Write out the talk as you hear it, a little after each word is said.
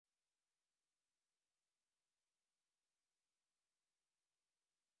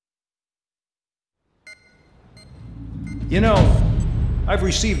You know, I've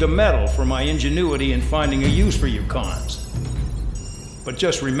received a medal for my ingenuity in finding a use for you cons. But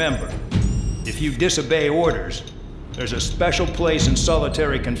just remember, if you disobey orders, there's a special place in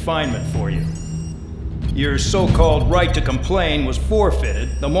solitary confinement for you. Your so-called right to complain was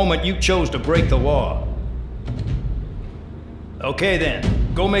forfeited the moment you chose to break the law. Okay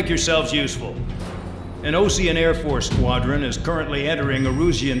then, go make yourselves useful. An Osean Air Force squadron is currently entering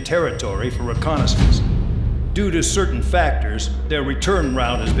Erusian territory for reconnaissance. Due to certain factors, their return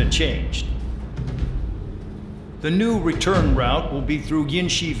route has been changed. The new return route will be through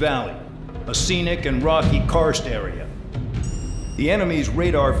Yinshi Valley, a scenic and rocky karst area. The enemy's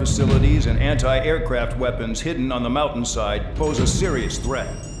radar facilities and anti-aircraft weapons hidden on the mountainside pose a serious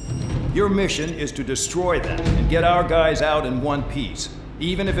threat. Your mission is to destroy them and get our guys out in one piece,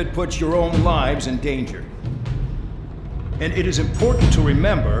 even if it puts your own lives in danger. And it is important to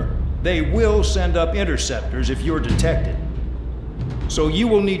remember, they will send up interceptors if you're detected. So you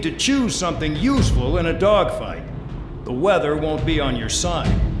will need to choose something useful in a dogfight. The weather won't be on your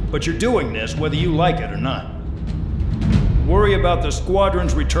side, but you're doing this whether you like it or not. Worry about the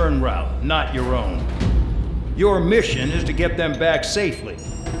squadron's return route, not your own. Your mission is to get them back safely,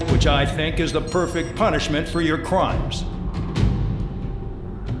 which I think is the perfect punishment for your crimes.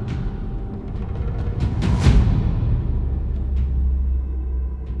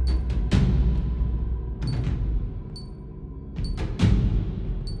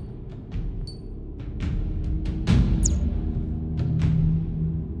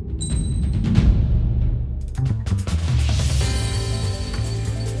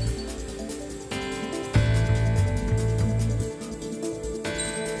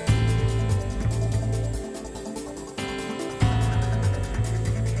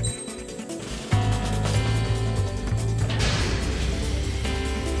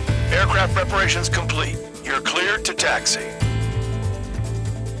 Aircraft preparations complete. You're cleared to taxi.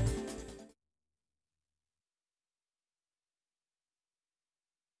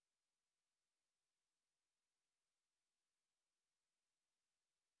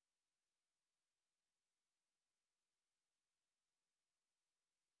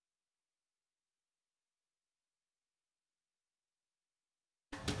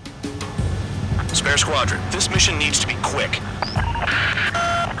 Spare Squadron, this mission needs to be quick.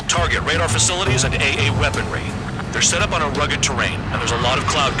 Target radar facilities and AA weaponry. They're set up on a rugged terrain, and there's a lot of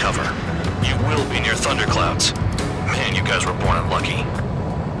cloud cover. You will be near thunderclouds. Man, you guys were born unlucky.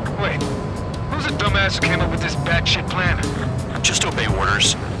 Wait, who's the dumbass who came up with this batshit plan? Just obey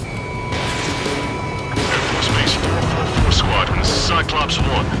orders. Air Force Base 444 Squadron, this is Cyclops 1.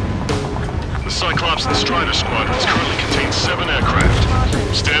 The Cyclops and Strider Squadrons currently contain 7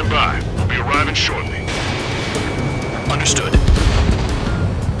 aircraft. Stand by. We'll be arriving shortly. Understood.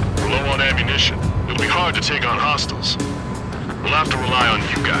 We're low on ammunition. It'll be hard to take on hostiles. We'll have to rely on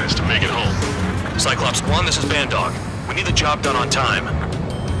you guys to make it home. Cyclops 1, this is Bandog. We need the job done on time.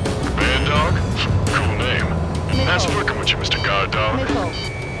 Bandog? Cool name. Nice working with you, Mr. Guard Dog.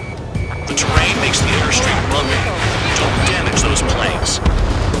 The terrain makes the airstream bumpy. Don't damage those planes.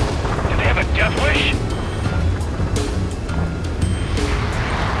 Do they have a death wish?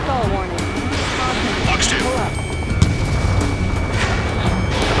 Stall warning. Fox 2. Pull up.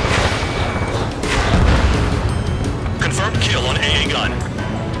 Confirmed kill on AA gun.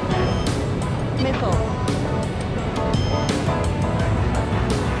 Missile.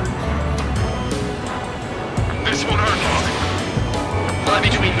 This won't hurt long. Fly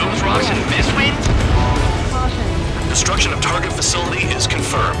between those rocks and this wind? Caution. Destruction of target facility is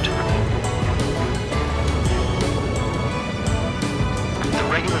confirmed. The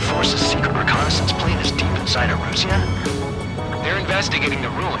regular force's secret reconnaissance plane is deep inside Erusia? They're investigating the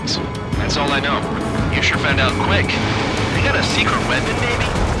ruins. That's all I know. You sure found out quick. They got a secret weapon, maybe?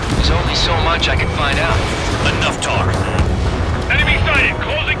 There's only so much I can find out. Enough talk. Enemy sighted!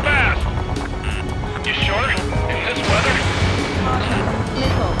 Closing fast! You sure? In this weather? Caution.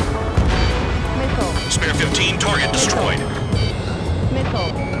 Missile. Missile. Spare 15, target destroyed.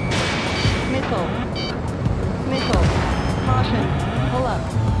 Missile. Missile. Missile. Caution. Pull up.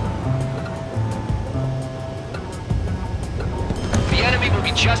 The enemy will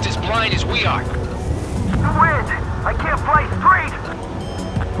be just as blind as we are. The wind! I can't fly straight!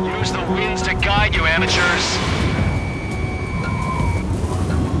 Use the winds to guide you, amateurs.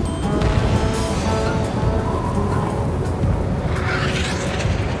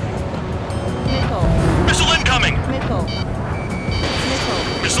 Missile. Missile incoming! Missile. Missile.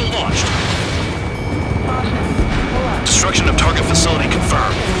 Missile launched. Caution. Pull up. Destruction of target facility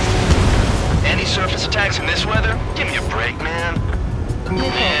confirmed. Any surface attacks in this weather? Give me a break, man.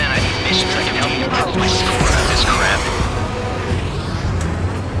 Man, I need missions I can help you improve my score on this crap.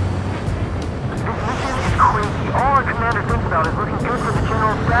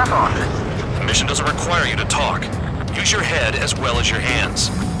 require you to talk. Use your head as well as your hands.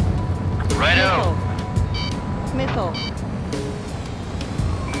 Righto. Missile.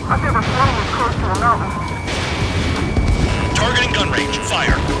 I've never flown this close to a mountain. Targeting gun range.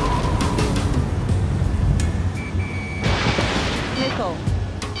 Fire. Missile.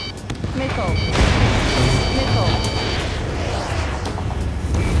 Missile. Missile.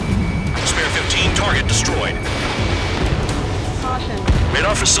 Spare 15, target destroyed. Caution.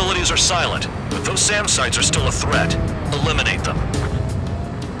 Radar facilities are silent, but those SAM sites are still a threat. Eliminate them.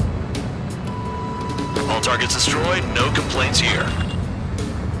 All targets destroyed, no complaints here.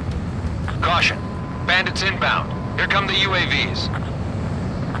 Caution. Bandits inbound. Here come the UAVs.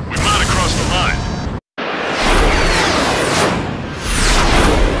 We might have crossed the line.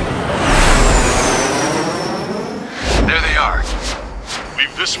 There they are.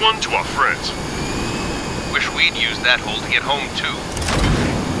 Leave this one to our friends. Wish we'd used that hole to get home, too.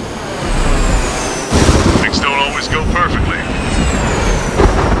 Things don't always go perfectly.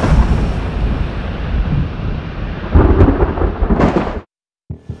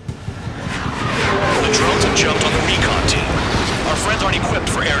 The drones have jumped on the recon team. Our friends aren't equipped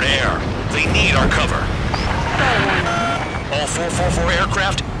for air-to-air. They need our cover. All 444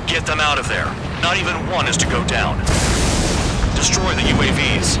 aircraft, get them out of there. Not even one is to go down. Destroy the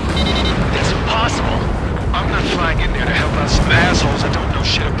UAVs. It's impossible. I'm not flying in there to help out some assholes I don't know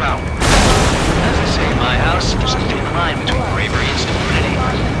shit about. As I say in my house, there's a thin line between bravery and stupidity.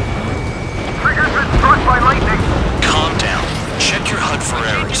 Trigger's been struck by lightning. Calm down. Check your HUD for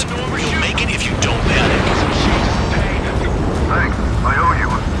errors. You'll make it if you don't panic. Thanks. I owe you.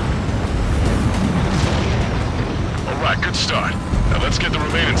 All right, good start. Now let's get the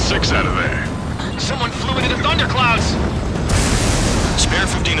remaining 6 out of there. Someone flew into the thunderclouds! Spare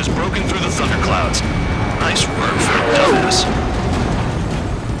 15 has broken through the thunderclouds. Nice work for a dumbass.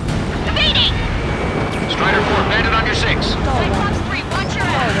 Evading! Strider 4, bandit on your 6. Cyclops 3, watch your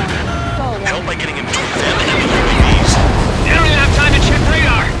ass! Help by getting him between them and the UAVs. They don't even have time to check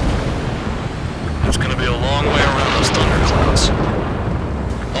radar! It's gonna be a long way around those thunderclouds.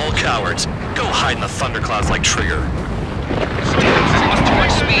 All cowards, go hide in the thunderclouds like Trigger. Lost too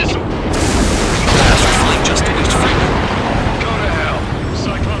much speed. Faster flying just to lose freedom. Go to hell.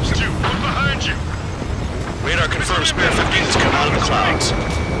 Cyclops 2, look behind you. Radar confirms Spare 15 has come out of the clouds.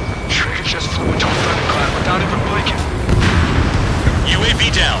 Trigger just flew into a thundercloud without even blinking.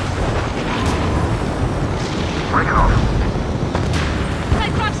 UAV down. Break it off.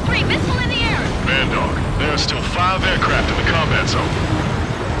 Cyclops 3, missile in the air! Bandog, there are still 5 aircraft in the combat zone.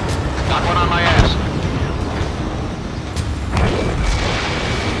 Got one on my ass.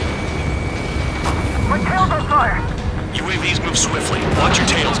 My tail's on fire. UAVs move swiftly. Watch your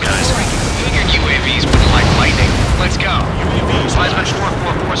tails, guys. Figured UAVs wouldn't like lightning. Let's go. UAVs. Plasma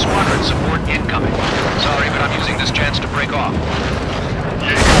 444 Squadron support incoming. Sorry, but I'm using this chance to break off.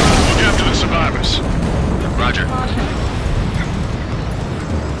 Yeah, look after the survivors. Roger. 4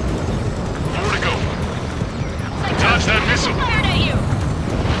 to go. Dodge that missile. Fired at you!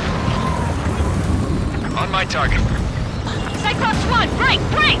 On my target. Cyclops 1, break!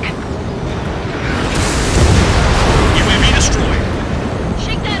 Break! UAV destroyed.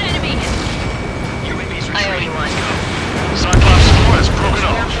 Shake that enemy! UAVs I owe retreating. you one. Cyclops 4 has broken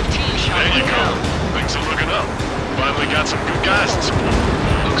off. Spare 15 shot There you go. down. Things are looking up. Finally got some good guys in support.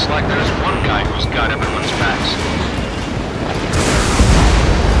 Looks like there's one guy who's got everyone's backs.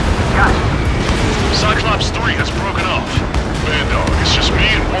 Got it. Cyclops 3 has broken off. Bandog, it's just me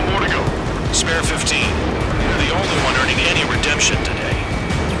and 1 more to go. Spare 15. You're the only one earning any redemption today.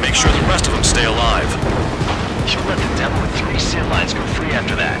 Make sure the rest of them stay alive. You'll let the devil with 3 sin lines go free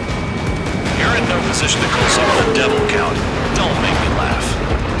after that. You're in no position to call someone a devil, Count. Don't make me laugh.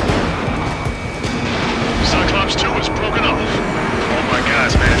 Cyclops 2 has broken off. All my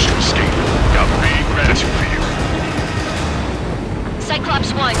guys managed to escape. Got big gratitude for you. Cyclops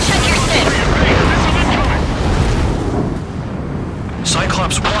 1, check your Hey, six! missile incoming!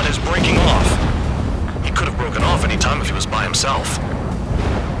 Cyclops 1 is breaking off. He could have broken off any time if he was by himself.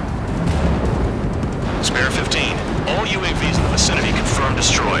 Spare 15. All UAVs in the vicinity confirmed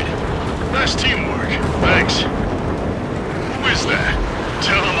destroyed. Nice teamwork. Thanks. Who is that?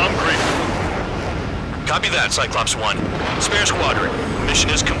 Tell him I'm grateful. Copy that, Cyclops 1. Spare Squadron. Mission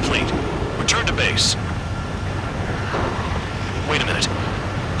is complete. Return to base. Wait a minute.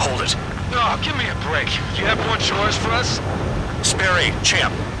 Hold it. Oh, give me a break. You have more chores for us? Spare 8,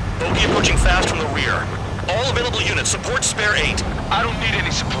 Champ. Bogey approaching fast from the rear. All available units support Spare 8. I don't need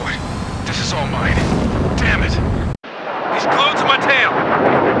any support. This is all mine. Damn it. He's glued to my tail.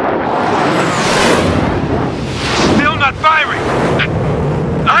 Still not firing.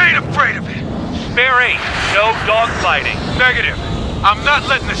 I ain't afraid of it. Spare 8. Dogfighting. Negative. I'm not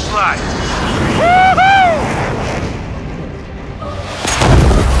letting this slide.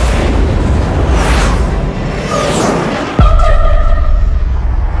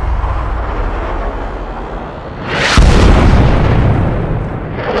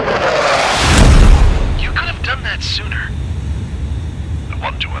 You could have done that sooner. I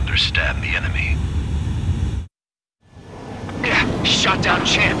want to understand the enemy. Yeah, shot down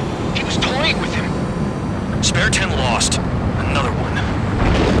Champ. He was toying with him. Spare 10 lost. Another one.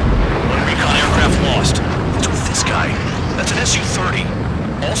 One recon aircraft lost. What's with this guy? That's an Su-30.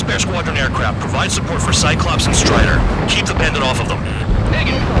 All spare squadron aircraft provide support for Cyclops and Strider. Keep the Bandit off of them.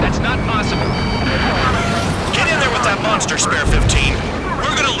 Negative. That's not possible. Get in there with that monster, Spare 15.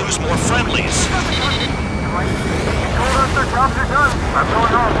 We're gonna lose more friendlies. He told us their jobs are done. I'm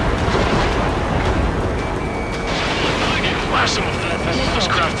going home. Last of this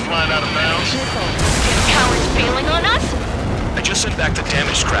craft flying out of bounds. This coward's bailing on us? I just sent back the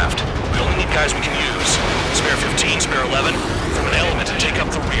damaged craft. We only need guys we can use. Spare 15, Spare 11, from an element to take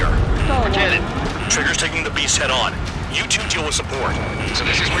up the rear. Forget it. Trigger's taking the beast head on. You two deal with support. So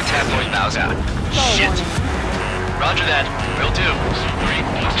this is where Tabloid bows out. Shit. Roger that. Will do.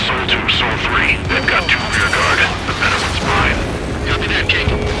 Soul 2, Soul 3. They've got 2 rear guard. The better one's mine. Copy that, King.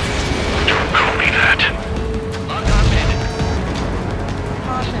 Don't call me that. Lock on, Bandit.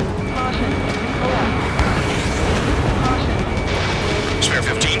 Caution, caution. Collect. Caution. Spare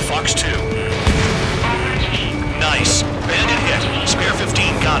 15, Fox 2. Nice. Bandit hit. Spare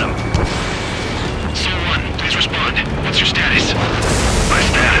 15 got him. Soul 1, please respond. What's your status? My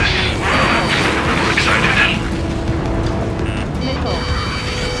status? Well, I'm a little excited. Nickel.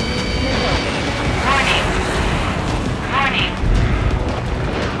 Nickel. Warning. Warning.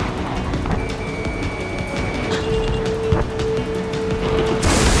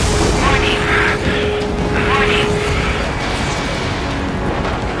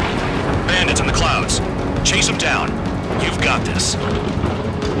 Bandits in the clouds. Chase them down. You've got this.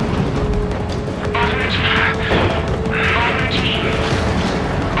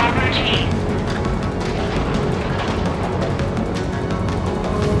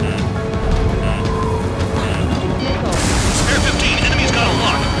 Spare 15, enemy's got a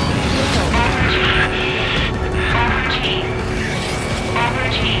lock.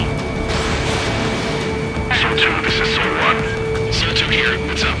 Soul 2, this is Soul 1. Soul 2 here.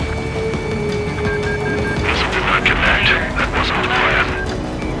 What's up? Missile did not connect. That wasn't the plan.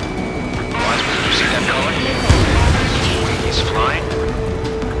 Wiseman, did you see that color? He's flying.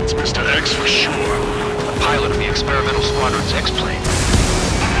 It's Mr. X for sure. The pilot of the experimental squadron's X-plane.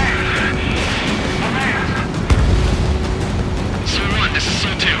 Soul 1, this is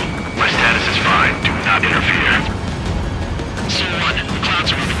Soul 2. My status is fine. Do not interfere. Soul 1, the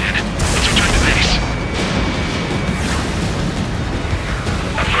clouds are moving in. Let's return to base.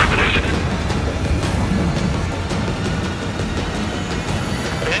 Affirmative.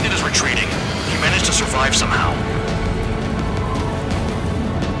 Bandit is retreating. He managed to survive somehow.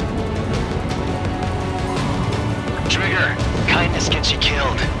 Trigger, kindness gets you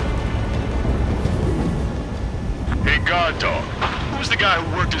killed. Hey, guard dog. Who's the guy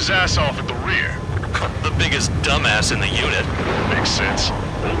who worked his ass off at the rear? The biggest dumbass in the unit. Makes sense.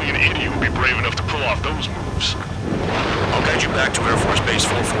 Only an idiot would be brave enough to pull off those moves. I'll guide you back to Air Force Base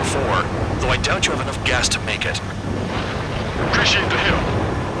 444, though I doubt you have enough gas to make it. Appreciate the help.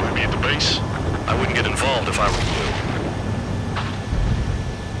 Will I be at the base? I wouldn't get involved if I were you.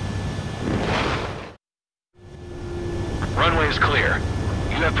 Runway is clear.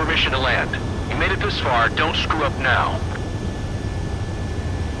 You have permission to land. You made it this far, don't screw up now.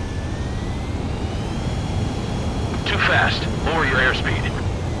 Too fast. Lower your airspeed.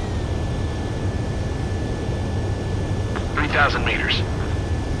 3,000 meters.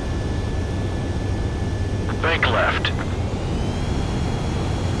 Bank left.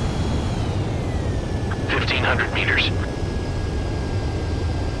 1,500 meters.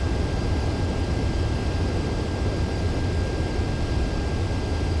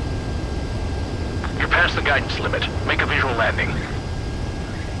 You're past the guidance limit. Make a visual landing.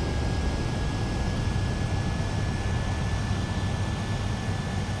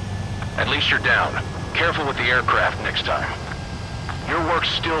 At least you're down. Careful with the aircraft next time. Your work's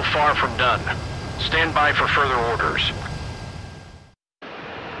still far from done. Stand by for further orders.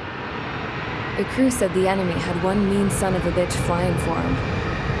 The crew said the enemy had one mean son of a bitch flying for him.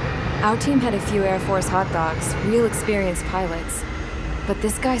 Our team had a few Air Force hot dogs, real experienced pilots. But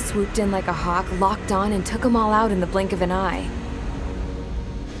this guy swooped in like a hawk, locked on, and took them all out in the blink of an eye.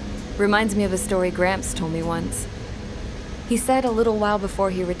 Reminds me of a story Gramps told me once. He said a little while before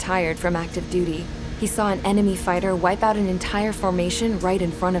he retired from active duty, he saw an enemy fighter wipe out an entire formation right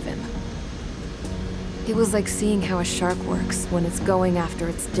in front of him. It was like seeing how a shark works when it's going after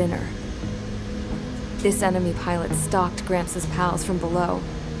its dinner. This enemy pilot stalked Gramps' pals from below,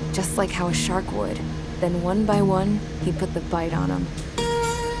 just like how a shark would. Then one by one, he put the bite on them.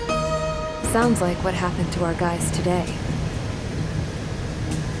 Sounds like what happened to our guys today.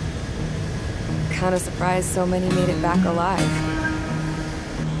 Kinda surprised so many made it back alive.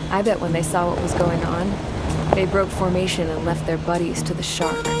 I bet when they saw what was going on, they broke formation and left their buddies to the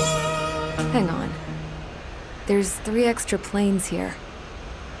shark. Hang on. There's 3 extra planes here.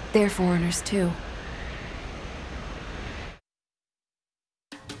 They're foreigners too.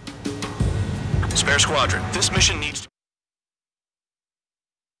 Spare Squadron, this mission needs to...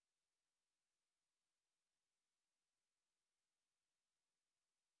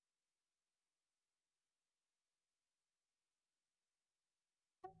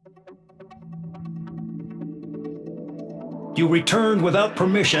 You returned without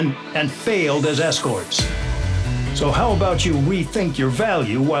permission and failed as escorts. So how about you rethink your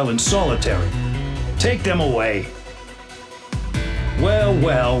value while in solitary? Take them away. Well,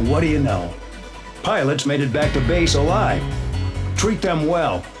 well, what do you know? Pilots made it back to base alive. Treat them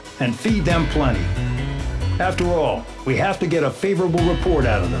well and feed them plenty. After all, we have to get a favorable report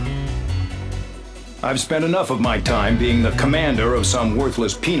out of them. I've spent enough of my time being the commander of some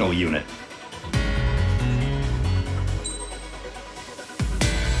worthless penal unit.